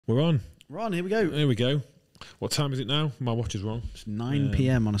We're on. We're on, here we go. Here we go. What time is it now? My watch is wrong. It's 9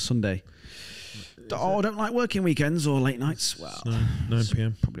 p.m. on a Sunday. I don't like working weekends or late nights. Well, 9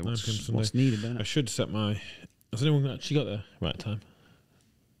 p.m. Probably 9 what's, p.m. Sunday. what's needed, don't I it? should set my... Has anyone actually got the right time?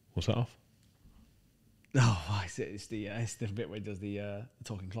 What's that off? Oh, it's the bit where it does the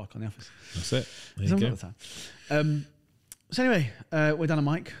talking clock on The Office. That's it. There So you I've go. got the time. So anyway, we're Dan and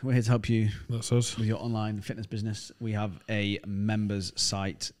Mike. We're here to help you That's us. with your online fitness business. We have a members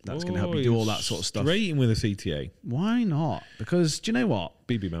site that's going to help you do all that sort of stuff. Straight in with a CTA. Why not? Because do you know what?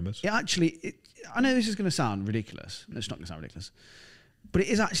 BB members. It actually, I know this is going to sound ridiculous. It's not going to sound ridiculous. But it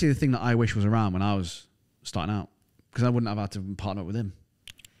is actually the thing that I wish was around when I was starting out. Because I wouldn't have had to partner up with him.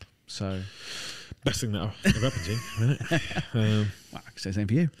 So... Best thing that ever happened to you, isn't it? Well, I could say the same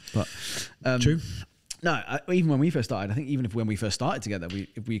for you. But True. No, even when we first started, I think even if when we first started together,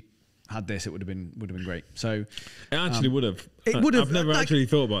 if we had this, it would have been great. So It actually would have. it would have. I've never actually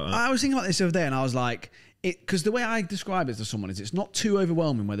thought about that. I was thinking about this the other day, and I was like, because the way I describe it to someone is, it's not too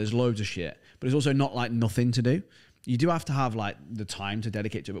overwhelming where there's loads of shit, but it's also not like nothing to do. You do have to have like the time to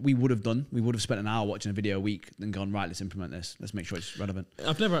dedicate to it. But we would have spent an hour watching a video a week and gone, right, let's implement this. Let's make sure it's relevant.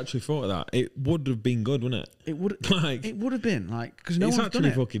 I've never actually thought of that. It would have been good, wouldn't it? It would have been like, because no it's one's done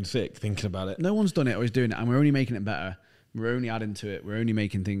actually it. fucking sick thinking about it. No one's done it or is doing it, and we're only making it better. We're only adding to it. We're only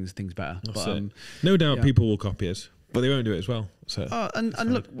making things better. That's But, it. No doubt yeah. people will copy us, but they won't do it as well. So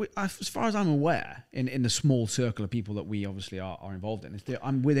and look, as far as I'm aware, in the small circle of people that we obviously are involved in,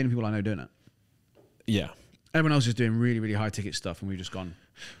 I'm with any people I know doing it. yeah. Everyone else is doing really, really high ticket stuff, and we've just gone,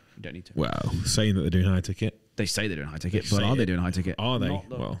 we don't need to. Well, saying that they're doing high ticket. They say they're doing high ticket, but are they doing high ticket? Are they?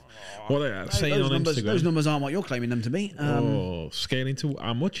 Well, what are they saying on Instagram? Those numbers aren't what you're claiming them to be. Scaling to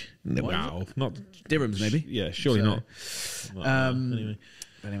how much? Wow, not dirhams, maybe. Yeah, surely not.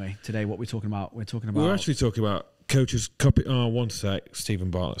 Anyway, today what we're talking about? We're actually talking about coaches copy. Oh, one sec,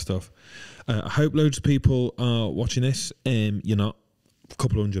 Stephen Bartlett stuff. I hope loads of people are watching this. You're not. A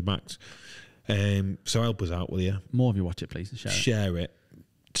couple of hundred max. So help us out, will you? More of you watch it, please. Share it.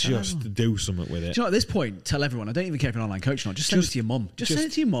 Just do something with it. Do you know, at this point, tell everyone. I don't even care if you're an online coach or not. Just send it to your mum. Just send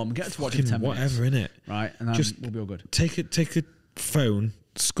it to your mum. Get her to watch it in 10 minutes. Whatever, innit? Right, and then we'll be all good. Take a phone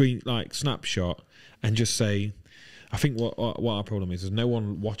screen snapshot and just say. I think what our problem is no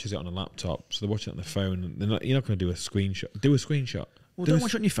one watches it on a laptop, so they watch it on their phone. You're not going to do a screenshot. Do a screenshot. Well, don't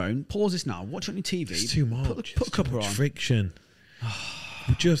watch it on your phone. Pause this now. Watch it on your TV. It's too much. Put a cover on. Friction.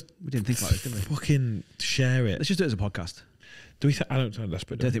 We didn't think about this, did we? Fucking share it. Let's just do it as a podcast. Do we? I don't sound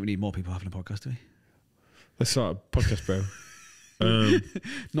desperate. I don't think we need more people having a podcast, do we? Let's start a podcast, bro.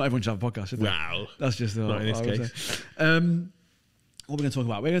 Not everyone should have a podcast, should they? Wow. That's just not in this case. What are we going to talk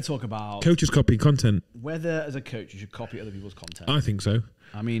about? We're going to talk about coaches copying content. Whether, as a coach, you should copy other people's content. I think so.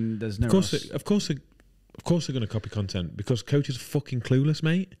 I mean, there's no. Of course, they're going to copy content because coaches are fucking clueless,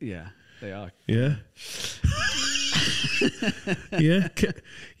 mate. Yeah, they are. Yeah.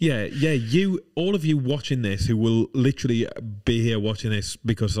 You, all of you watching this, who will literally be here watching this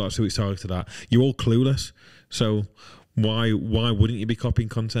because that's who it's targeted at. You're all clueless. So why wouldn't you be copying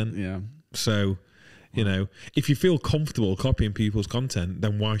content? Yeah. So, you know, if you feel comfortable copying people's content,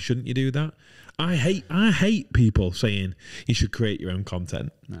 then why shouldn't you do that? I hate people saying you should create your own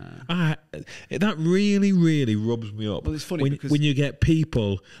content. Nah. That really, really rubs me up. Well, it's funny when you get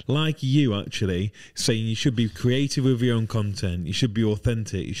people like you actually saying you should be creative with your own content, you should be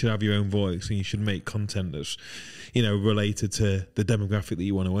authentic, you should have your own voice, and you should make content that's, you know, related to the demographic that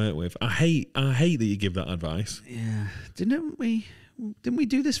you want to work with. I hate that you give that advice. Yeah, didn't we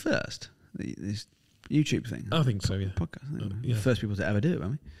do this first? This YouTube thing. I think so. Yeah, podcast. Yeah. The first people to ever do it,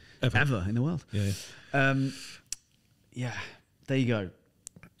 weren't we? Ever in the world. Yeah. Yeah. There you go.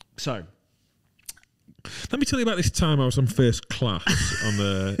 So, let me tell you about this time I was on first class on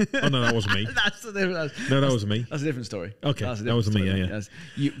the. Oh no, that wasn't me. That wasn't me. That's a different story. Okay, that wasn't me.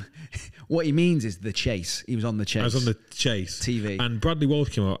 Yeah. What he means is the chase. He was on the chase. I was on the chase TV, and Bradley Walsh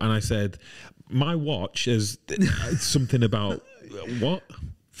came up, and I said, "My watch is something about what."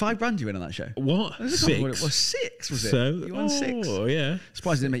 £5,000 you win on that show. What? Six? It was 6, was it? So, you won 6. Oh, yeah.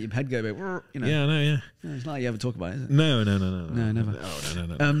 Surprised it didn't make your head go a bit, you know. Yeah, I know, yeah. It's not like you ever talk about it, is it? No, never.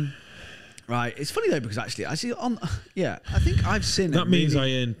 No. Right. It's funny, though, because actually, I think I've seen that means I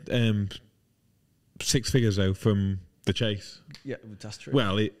earned 6 figures, though, from the chase. Yeah, that's true.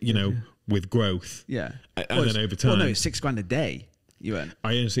 Well, with growth. Yeah. And then over time. Well, no, it's $6,000 a day. You earn.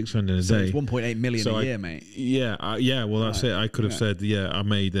 I earn $600 a day. So it's 1.8 million a year, mate. Yeah, well, that's it. I could have said, I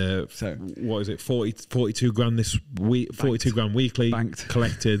made what is it, 42 grand this week, 42 grand weekly, banked,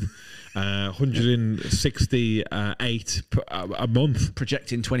 collected, 168 a month.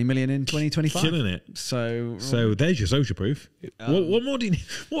 Projecting 20 million in 2025. Killing it. So there's your social proof. What more do you need?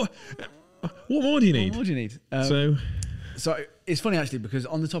 What more do you need? What more do you need? So it's funny actually, because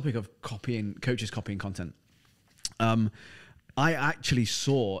on the topic of coaches copying content, I actually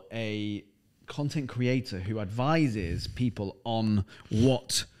saw a content creator who advises people on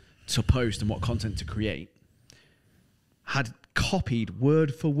what to post and what content to create had copied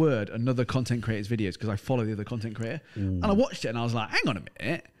word for word another content creator's videos, because I follow the other content creator. And I watched it and I was like, hang on a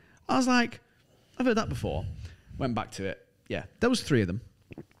minute. I was like, I've heard that before. Went back to it. Yeah, there was 3 of them.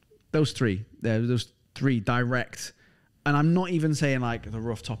 There was 3 direct. And I'm not even saying like the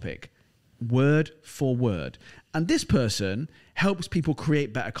rough topic, word for word. And this person helps people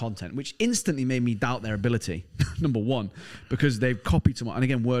create better content, which instantly made me doubt their ability. Number one, because they've copied someone, and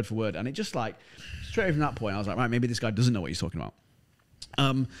again, word for word. And it just like, straight away from that point, I was like, right, maybe this guy doesn't know what he's talking about.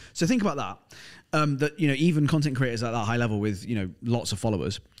 So think about that. That, you know, even content creators at that high level with, you know, lots of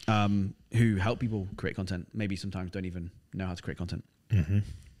followers, who help people create content, maybe sometimes don't even know how to create content. Mm-hmm.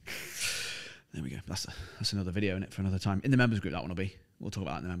 There we go. That's another video in it for another time. In the members group, that one will be. We'll talk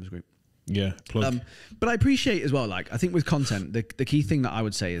about that in the members group. Yeah, plug. But I appreciate as well, like, I think with content, the key thing that I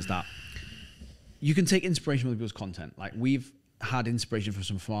would say is that you can take inspiration from other people's content. Like, we've had inspiration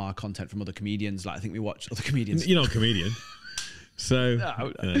from our content from other comedians. Like, I think we watch other comedians. You're not a comedian. So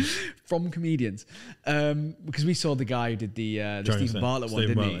From comedians, because we saw the guy who did the Stephen Bartlett one,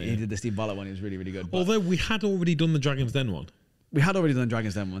 didn't he? He did the Stephen Bartlett one. He was really, really good. Although we had already done the Dragon's Den one. We had already done the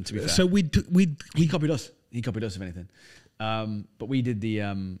Dragon's Den one, to be fair. So he copied us. He copied us, if anything. But we did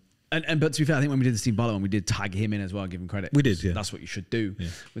the but to be fair, I think when we did the Steve Bartlett one, we did tag him in as well, give him credit. We did, yeah. That's what you should do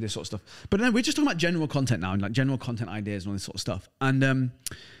with this sort of stuff. But no, we're just talking about general content now, and like general content ideas and all this sort of stuff. And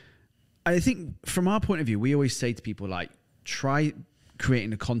I think from our point of view, we always say to people, like, try creating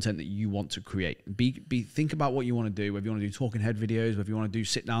the content that you want to create. Think about what you want to do, whether you want to do talking head videos, whether you want to do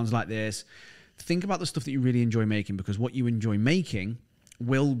sit downs like this. Think about the stuff that you really enjoy making, because what you enjoy making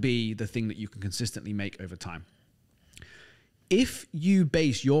will be the thing that you can consistently make over time. If you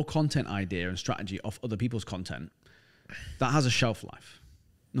base your content idea and strategy off other people's content, that has a shelf life,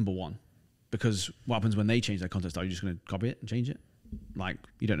 number one. Because what happens when they change their content style? You're just going to copy it and change it. Like,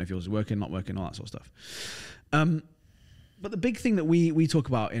 you don't know if yours is working, not working, all that sort of stuff. But the big thing that we talk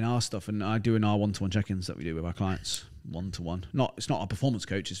about in our stuff, and I do in our one-to-one check-ins that we do with our clients, one-to-one. It's not a performance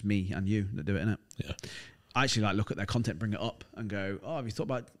coach, it's me and you that do it, innit? Yeah. I actually like look at their content, bring it up, and go, oh, have you thought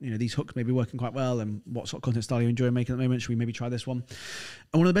about, you know, these hooks maybe working quite well, and what sort of content style you enjoy making at the moment? Should we maybe try this one?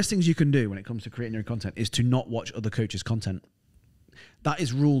 And one of the best things you can do when it comes to creating your content is to not watch other coaches' content. That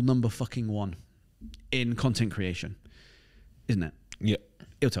is rule number fucking 1 in content creation, isn't it? Yeah.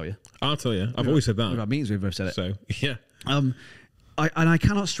 He'll tell you. I'll tell you. I've always said that. We've had meetings, we've both said it. So, yeah. I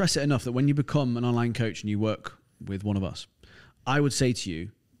cannot stress it enough that when you become an online coach and you work with one of us, I would say to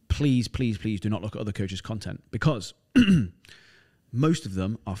you, please, please, please do not look at other coaches' content, because most of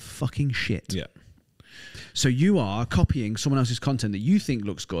them are fucking shit. Yeah. So you are copying someone else's content that you think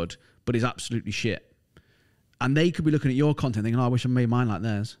looks good, but is absolutely shit. And they could be looking at your content thinking, oh, I wish I made mine like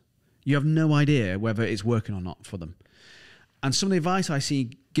theirs. You have no idea whether it's working or not for them. And some of the advice I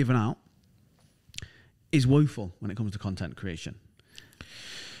see given out is woeful when it comes to content creation.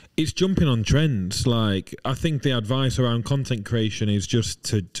 It's jumping on trends. Like, I think the advice around content creation is just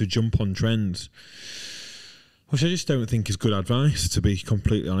to jump on trends, which I just don't think is good advice, to be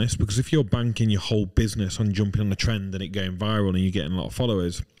completely honest. Because if you're banking your whole business on jumping on a trend and it going viral and you getting a lot of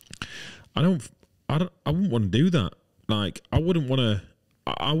followers, I wouldn't want to do that. Like, I wouldn't want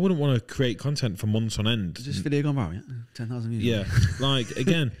to create content for months on end. Is this video gone viral? Yeah? 10,000 views. Yeah, like,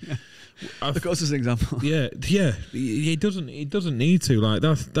 again. Look at us as an example. Yeah. It doesn't need to. Like,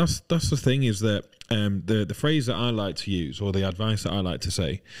 that's the thing, is that the phrase that I like to use, or the advice that I like to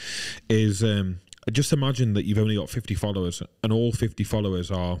say, is just imagine that you've only got 50 followers, and all 50 followers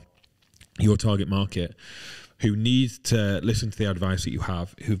are your target market, who need to listen to the advice that you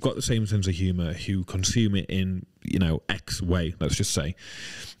have, who've got the same sense of humor, who consume it in, you know, X way, let's just say.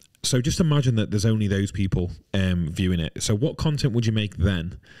 So just imagine that there's only those people viewing it. So what content would you make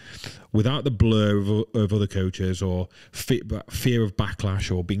then, without the blur of other coaches, or fear of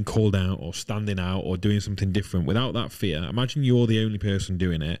backlash, or being called out, or standing out, or doing something different? Without that fear, imagine you're the only person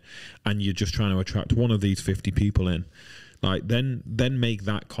doing it, and you're just trying to attract one of these 50 people in. Like, then make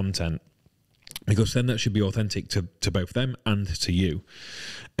that content, because then that should be authentic to both them and to you.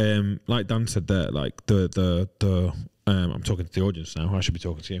 Like Dan said there, like I'm talking to the audience now. I should be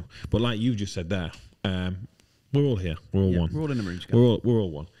talking to you, but like you just said there, we're all here. We're all one. We're all in the room together. We're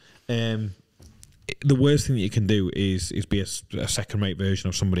all one. the worst thing that you can do is be a second-rate version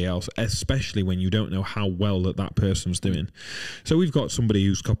of somebody else, especially when you don't know how well that person's doing. So we've got somebody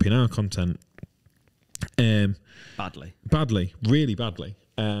who's copying our content badly, really badly.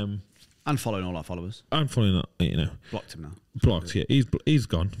 And following all our followers. I'm following that, you know. Blocked him now. Blocked, yeah. He's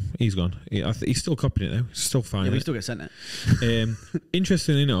gone. He's gone. He's still copying it though. He's still fine. Yeah, but he still gets sent it.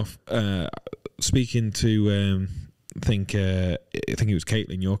 Interestingly enough, speaking to I think it was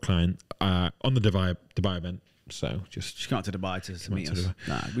Caitlin, your client, on the Dubai event. So she came out to Dubai to meet us. Dubai.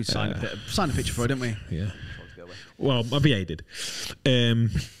 Nah, we signed a picture for her, didn't we? Yeah. Well, my VA did.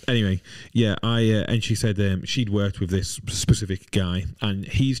 Anyway, yeah, and she said she'd worked with this specific guy, and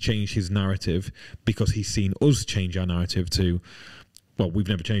he's changed his narrative because he's seen us change our narrative to. Well, we've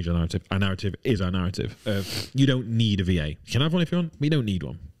never changed our narrative. Our narrative is our narrative. You don't need a VA. You can have one if you want. We don't need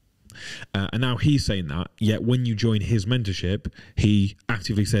one. And now he's saying that, yet when you join his mentorship, he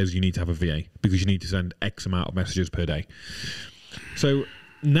actively says you need to have a VA because you need to send X amount of messages per day. So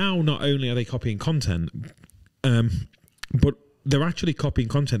now not only are they copying content, but they're actually copying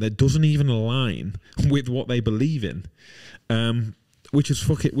content that doesn't even align with what they believe in, which is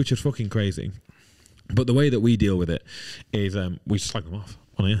fucking crazy. But the way that we deal with it is we slag them off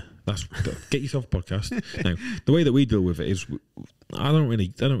on here. That's get yourself a podcast. No, the way that we deal with it is I don't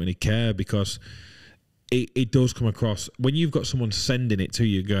really care because it does come across when you've got someone sending it to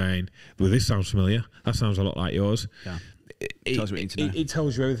you going, well, this sounds familiar. That sounds a lot like yours. Yeah. It tells you what you need to know. It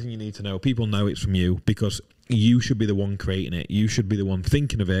tells you everything you need to know. People know it's from you because you should be the one creating it. You should be the one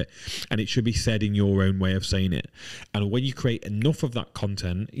thinking of it, and it should be said in your own way of saying it. And when you create enough of that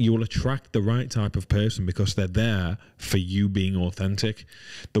content, you will attract the right type of person because they're there for you being authentic.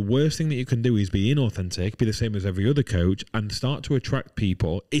 The worst thing that you can do is be inauthentic, be the same as every other coach, and start to attract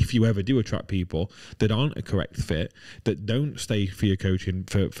people, if you ever do attract people, that aren't a correct fit, that don't stay for your coaching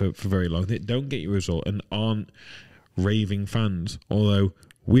for very long, that don't get your result, and aren't raving fans, although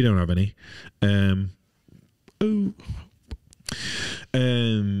we don't have any. No,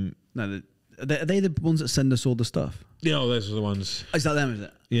 are they the ones that send us all the stuff? Yeah, those are the ones. Is that them? Is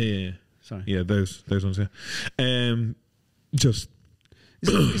it? Yeah. Sorry. Yeah, those ones. Yeah. Just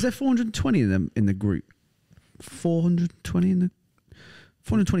is there 420 of them in the group? 420 in the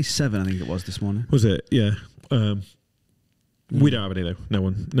 427, I think it was this morning. Was it? Yeah. We don't have any though. No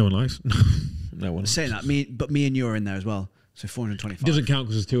one likes. No one. Saying that, me and you are in there as well. So 425. It doesn't count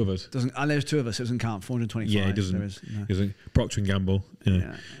because there's two of us. Doesn't, and there's two of us. It doesn't count. 425. Yeah, it doesn't. There is, no. Doesn't. Procter and Gamble.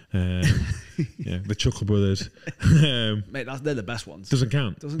 Yeah. Yeah. The Chuckle Brothers. Mate, they're the best ones. Doesn't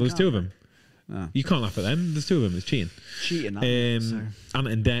count. There's two of them. No. You can't laugh at them. There's two of them. It's cheating. Ant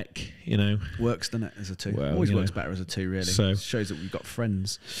and Dec, you know. Works, doesn't it, as a two? Well, always works better as a two, really. So, it shows that we've got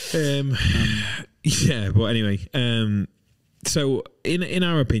friends. Yeah, but anyway, so in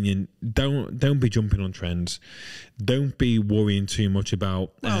our opinion, don't be jumping on trends. Don't be worrying too much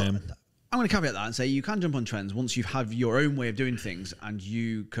about. Well, I'm going to caveat that and say you can jump on trends once you have your own way of doing things, and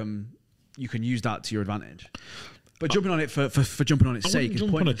you can use that to your advantage. But jumping on it for jumping on its sake is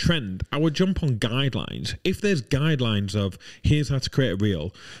pointless. I wouldn't jump on a trend. I would jump on guidelines. If there's guidelines of here's how to create a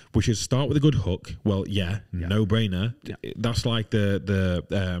reel, which is start with a good hook. Well, no brainer. Yeah. That's like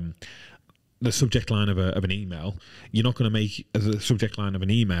the subject line of an email. You're not going to make the subject line of an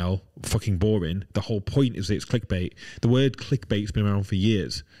email fucking boring. The whole point is that it's clickbait. The word clickbait's been around for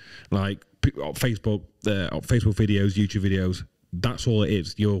years. Like Facebook videos, YouTube videos. That's all it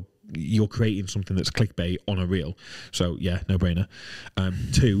is. You're creating something that's clickbait on a reel. So yeah, no brainer.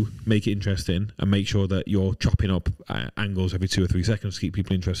 2, make it interesting and make sure that you're chopping up angles every 2 or 3 seconds to keep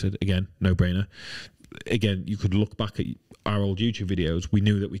people interested. Again, no brainer. Again, you could look back at our old YouTube videos. We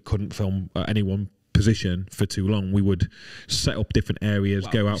knew that we couldn't film at any one position for too long. We would set up different areas,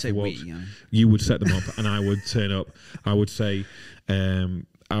 go out for walks. You would set them up and I would turn up. I would say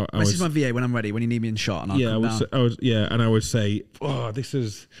this is my VA when I'm ready, when you need me in shot, and I'll come down. And I would say, oh, this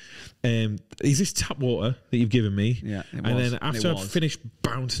is this tap water that you've given me? Yeah, and then after I'd finished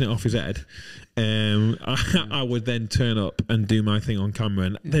bouncing it off his head, I would then turn up and do my thing on camera,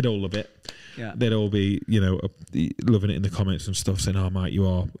 and they'd all love it. Yeah, they'd all be, loving it in the comments and stuff, saying, "Oh, mate, you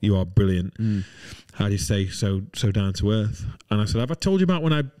are brilliant. How do you say so down to earth?" And I said, "Have I told you about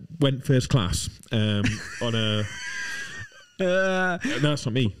when I went first class on a?" No, that's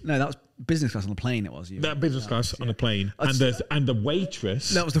not me. No, that was business class on the plane. It was you. That business class on the plane, and the waitress.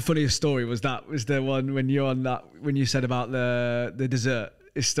 That was the funniest story. Was the one when you said about the dessert?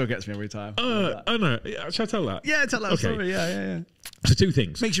 It still gets me every time. I know. Shall I tell that? Yeah, tell that story. Yeah. So 2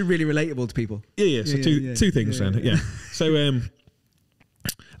 things. Makes you really relatable to people. Yeah. So two things then. Yeah. So I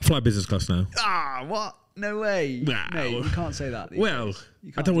fly business class now. What? No way. Wow. Mate, you can't say that. Well,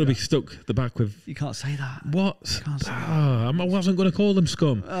 I don't want to be stuck at the back with. You can't say that. What? You can't say that. I wasn't going to call them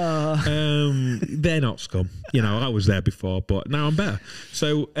scum. They're not scum. You know, I was there before, but now I'm better.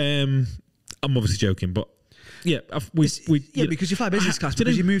 So I'm obviously joking, but yeah, because you fly business class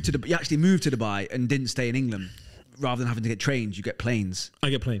because you actually moved to Dubai and didn't stay in England. Rather than having to get trains, you get planes.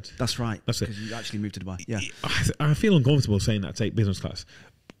 I get planes. That's right. That's it. Because you actually moved to Dubai. Yeah. I feel uncomfortable saying that I take business class,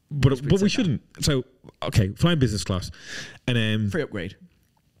 but we shouldn't. So okay, flying business class, and free upgrade.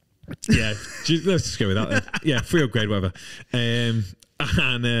 Yeah, let's just go with that then. Yeah, free upgrade, whatever.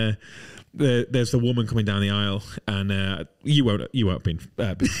 There's the woman coming down the aisle, and you won't have been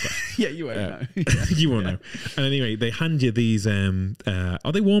business class. Yeah, you won't know. You won't know. And anyway, they hand you these.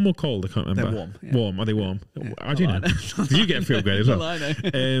 Are they warm or cold? I can't remember. They're warm. Yeah. Warm? Are they warm? Yeah. How do you know? Did you get a free upgrade as well? Well, I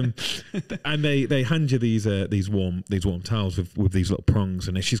know. And they hand you these warm towels with these little prongs,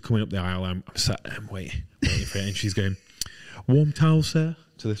 and as she's coming up the aisle, I'm waiting for it, and she's going, "Warm towel, sir."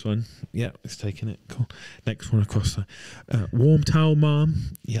 To this one, yeah, it's taking it. Cool. Next one across there. Warm towel,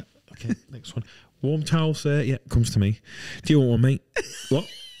 ma'am. Yeah. Okay. Next one. Warm towel, sir. Yeah, comes to me. Do you want one, mate? What?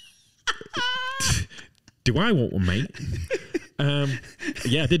 Do I want one, mate?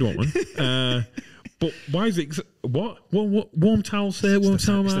 Yeah, I did want one. But why is it? What? Warm towel, sir. Warm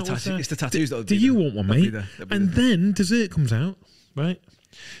towel, mate. It's the tattoos that. Do you want one, mate? And then dessert comes out, right?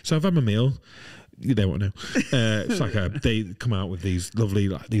 So I've had my meal. They won't know. It's like they come out with these lovely,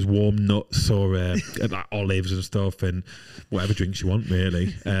 these warm nuts or like olives and stuff, and whatever drinks you want,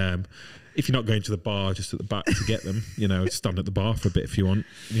 really. If you're not going to the bar, just at the back to get them, you know, stand at the bar for a bit if you want.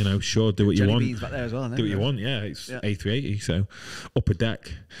 You know, sure, do what you want. Beans back there as well. Do what you want. Yeah, it's A380, so upper deck.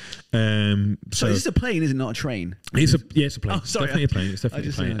 So this is a plane, is it not a train? It's a plane. Oh, sorry. Definitely a plane. It's definitely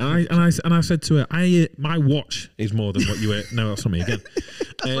a plane. And I said to her, my watch is more than what you were. No, that's not me again.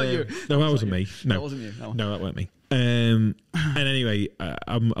 That's not you. No, that wasn't me. No, that wasn't you. No, that weren't me. And anyway,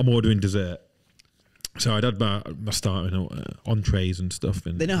 I'm ordering dessert. So I'd had my starter entrees and stuff.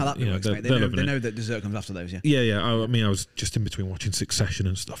 And they know how that works, mate. They know that dessert comes after those, yeah? Yeah. I mean, I was just in between watching Succession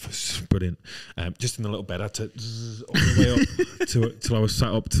and stuff. It's brilliant. Just in the little bed. I had to all the way up till I was sat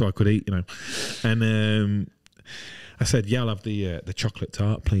up so I could eat, you know. And I said, yeah, I'll have the chocolate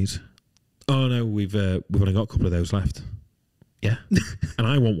tart, please. Oh, no, we've only got a couple of those left. Yeah. And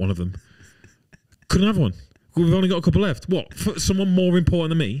I want one of them. Couldn't have one. We've only got a couple left. What? For someone more important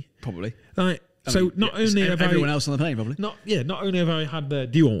than me? Probably. Like, not only have everyone else on the plane, probably. Not only have I had do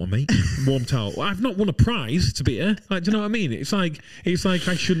you want one, mate? Warm towel. Well, I've not won a prize to be here. Like, do you know what I mean? It's like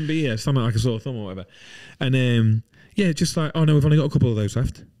I shouldn't be here, standing like a sore thumb or whatever. And just like, oh no, we've only got a couple of those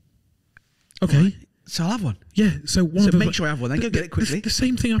left. Okay. Right. So I'll have one. Yeah. So make sure I have one. Then go get it quickly. The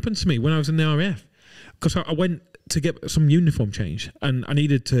same thing happened to me when I was in the RAF, because I went to get some uniform change and I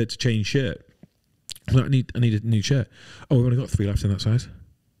needed to change shirt. I need a new shirt. Oh, we've only got 3 left in that size.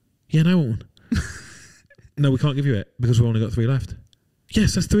 Yeah, no, I want one. No, we can't give you it because we've only got 3 left.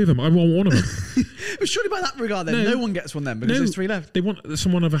 Yes, there's 3 of them. I want one of them. But surely by that regard, then no one gets one then because there's 3 left. They want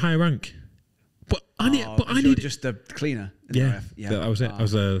someone of a higher rank. But I need just a cleaner. Yeah, that was it. I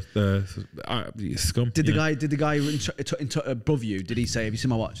was the scum. Did the guy above you? Did he say, "Have you seen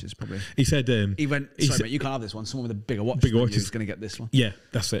my watch?" It's probably. He said. He went. Sorry, mate, you can't have this one. Someone with a bigger watch. Is going to get this one. Yeah,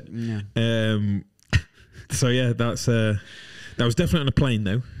 that's it. Yeah. So yeah, that was definitely on a plane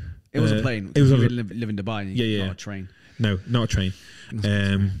though. It was a plane. It was live in Dubai. And not a train. No, not a train.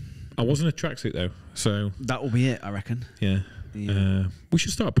 I was in a tracksuit though, so that will be it, I reckon. Yeah. We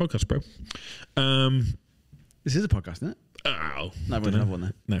should start a podcast, bro. This is a podcast, isn't it? Oh, no, we don't have one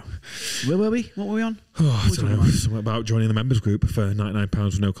there. No. Where were we? What were we on? Oh, I don't know. Something about joining the members group for £99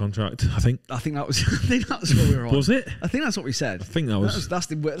 with no contract. I think that was. I think that's what we were on. Was it? I think that's what we said. I think that was. That's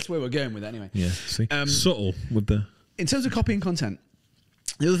where we're going with it anyway. Yeah. See, subtle with the. In terms of copying content,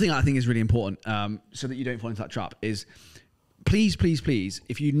 the other thing I think is really important, so that you don't fall into that trap, is please,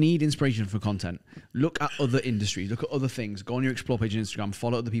 if you need inspiration for content, look at other industries, look at other things, go on your explore page on Instagram,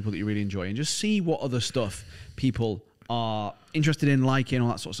 follow other people that you really enjoy, and just see what other stuff people are interested in, liking, all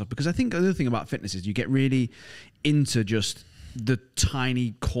that sort of stuff. Because I think the other thing about fitness is you get really into just the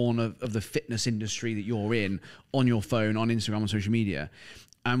tiny corner of the fitness industry that you're in on your phone, on Instagram, on social media.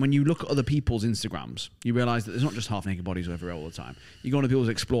 And when you look at other people's Instagrams, you realise that there's not just half-naked bodies over there all the time. You go on to people's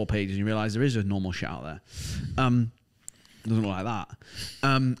explore pages and you realise there is a normal shit out there. Doesn't look like that.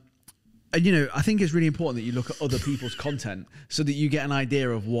 And, I think it's really important that you look at other people's content so that you get an idea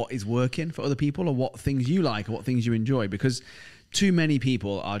of what is working for other people or what things you like or what things you enjoy. Because too many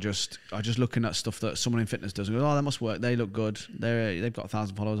people are just looking at stuff that someone in fitness does and go, oh, that must work. They look good. They've got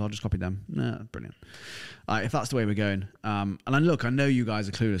 1,000 followers. I'll just copy them. No, brilliant. If that's the way we're going, and I know you guys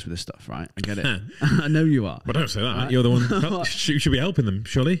are clueless with this stuff, right? I get it. I know you are. But don't say that. Right? You're the one you should be helping them,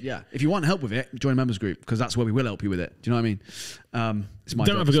 surely. Yeah. If you want help with it, join a members group because that's where we will help you with it. Do you know what I mean? It's my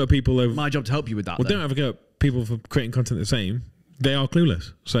don't job. have a go at people. My job to help you with that. Well, don't have a go at people for creating content the same. They are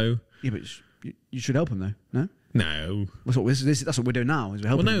clueless. So yeah, but you should help them though. No. No. That's what we're doing now. Is we're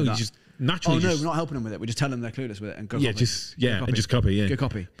helping them with that. Just naturally. Oh no, we're not helping them with it. We're just telling them they're clueless with it and go. Yeah, copy. and just copy. Yeah, go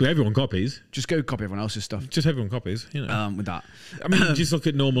copy. But everyone copies. Just go copy everyone else's stuff. Just everyone copies. You know. With that. I mean, just look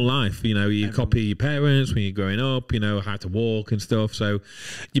at normal life. You know, you copy your parents when you're growing up. You know how to walk and stuff. So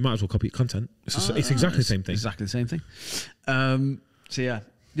you might as well copy your content. It's exactly the same thing. Exactly the same thing. So yeah,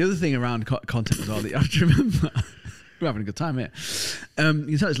 the other thing around content as well that you have to remember. We're having a good time here. You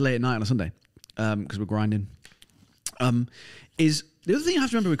can tell it's late at night on a Sunday because we're grinding. Is the other thing you have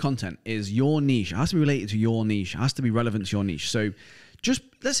to remember with content is your niche. It has to be related to your niche. It has to be relevant to your niche. So just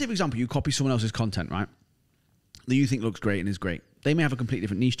let's say, for example, you copy someone else's content, right? That you think looks great and is great. They may have a completely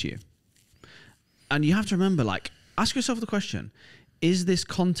different niche to you. And you have to remember, like, ask yourself the question, is this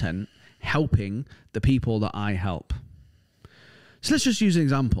content helping the people that I help? So let's just use an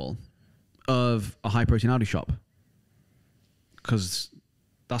example of a high protein Aldi shop. Because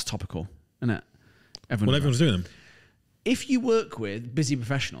that's topical, isn't it? Everyone's doing them. If you work with busy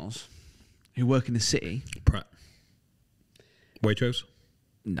professionals who work in the city... Prep. Waitrose?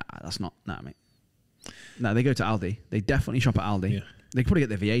 Nah, that's not... Nah, mate. No, they go to Aldi. They definitely shop at Aldi. Yeah. They could probably get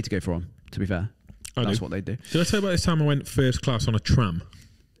their VA to go for them, to be fair. That's what they do. Did I tell you about this time I went first class on a tram?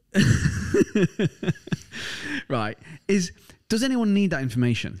 Right. Does anyone need that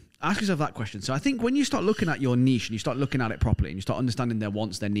information? Ask yourself that question. So I think when you start looking at your niche and you start looking at it properly and you start understanding their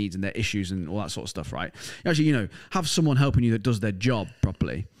wants, their needs and their issues and all that sort of stuff, right? You actually, have someone helping you that does their job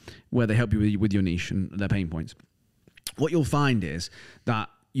properly where they help you with your niche and their pain points. What you'll find is that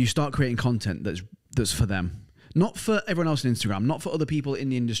you start creating content that's for them. Not for everyone else on Instagram, not for other people in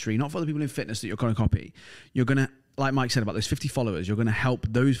the industry, not for other people in fitness that you're going to copy. You're going to, like Mike said about those 50 followers, you're going to help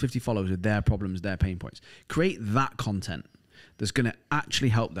those 50 followers with their problems, their pain points. Create that content that's going to actually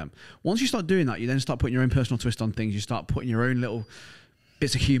help them. Once you start doing that, you then start putting your own personal twist on things. You start putting your own little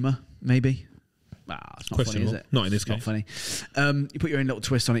bits of humour, maybe. It's not funny, is it? Not in this case. Not funny. You put your own little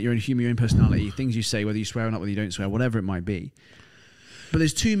twist on it, your own humour, your own personality, things you say, whether you swear or not, whether you don't swear, whatever it might be. But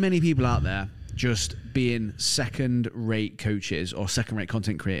there's too many people out there just being second-rate coaches or second-rate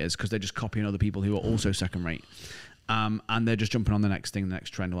content creators because they're just copying other people who are also second-rate. And they're just jumping on the next thing, the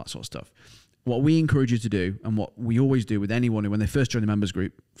next trend, all that sort of stuff. What we encourage you to do, and what we always do with anyone when they first join the members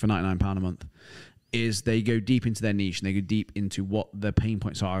group for £99 a month, is they go deep into their niche and they go deep into what the pain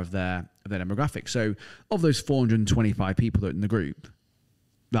points are of their demographic. So of those 425 people that are in the group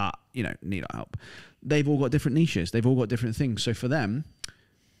that, need our help, they've all got different niches. They've all got different things. So for them,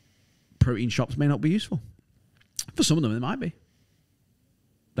 protein shops may not be useful. For some of them, they might be.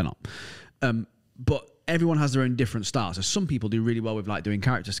 They're not. But everyone has their own different styles. So some people do really well with doing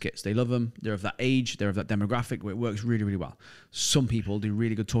character skits. They love them. They're of that age. They're of that demographic where it works really, really well. Some people do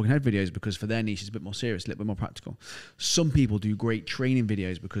really good talking head videos because for their niche it's a bit more serious, a little bit more practical. Some people do great training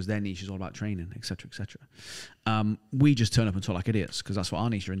videos because their niche is all about training, etc., etc. We just turn up and talk like idiots because that's what our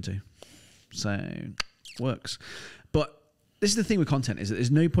niche are into. So works. But this is the thing with content is that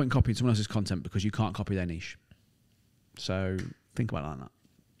there's no point copying someone else's content because you can't copy their niche. So think about it like that.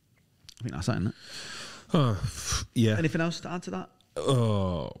 I think that's that, isn't it? Oh, yeah. Anything else to add to that?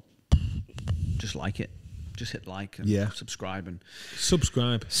 Oh. Just like it. Just hit like and subscribe and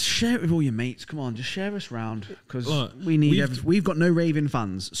share it with all your mates. Come on, just share us round because we've got no raving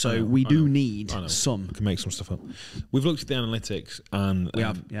fans, so we do need some. We can make some stuff up. We've looked at the analytics and we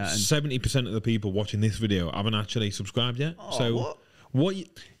have 70% of the people watching this video haven't actually subscribed yet. Oh, so what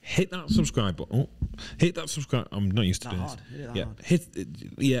hit that subscribe button. Hit that subscribe. I'm not used to doing this.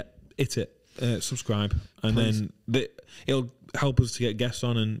 Hit it. Subscribe and Please. Then it'll help us to get guests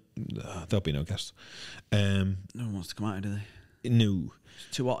on and there'll be no guests. No one wants to come out, do they? No.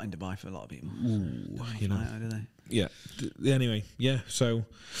 It's too hot in Dubai for a lot of people. Ooh, do they? Yeah. Anyway, so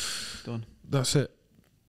done. That's it.